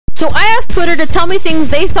So I asked Twitter to tell me things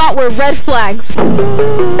they thought were red flags.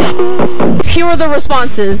 Here are the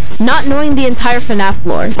responses. Not knowing the entire FNAF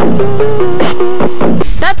lore.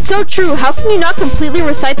 That's so true. How can you not completely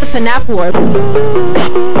recite the FNAF lore?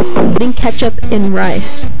 Putting ketchup in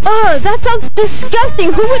rice. Ugh, that sounds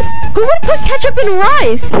disgusting. Who would put ketchup in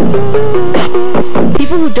rice?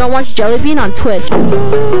 People who don't watch JellyBean on Twitch.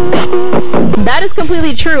 That is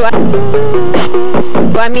completely true.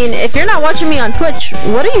 I mean, if you're not watching me on Twitch,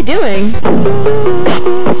 what are you doing?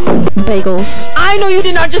 Bagels. I know you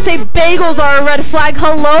did not just say bagels are a red flag.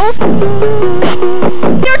 Hello?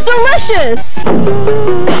 They're delicious!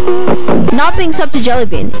 Not being sub to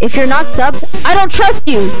JellyBean. If you're not sub, I don't trust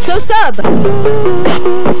you, so sub!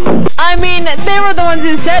 I mean, they were the ones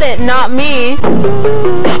who said it, not me.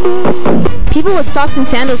 People with socks and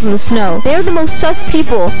sandals in the snow. They are the most sus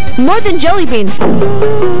people. More than JellyBean.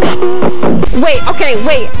 Wait, okay,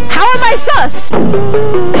 wait. How am I sus?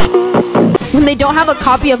 When they don't have a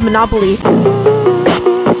copy of Monopoly.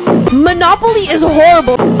 Monopoly is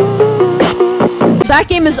horrible. That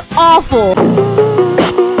game is awful.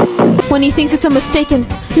 When he thinks it's a mistake and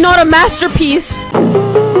not a masterpiece.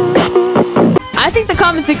 I think the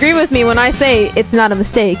comments agree with me when I say it's not a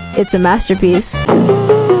mistake, it's a masterpiece.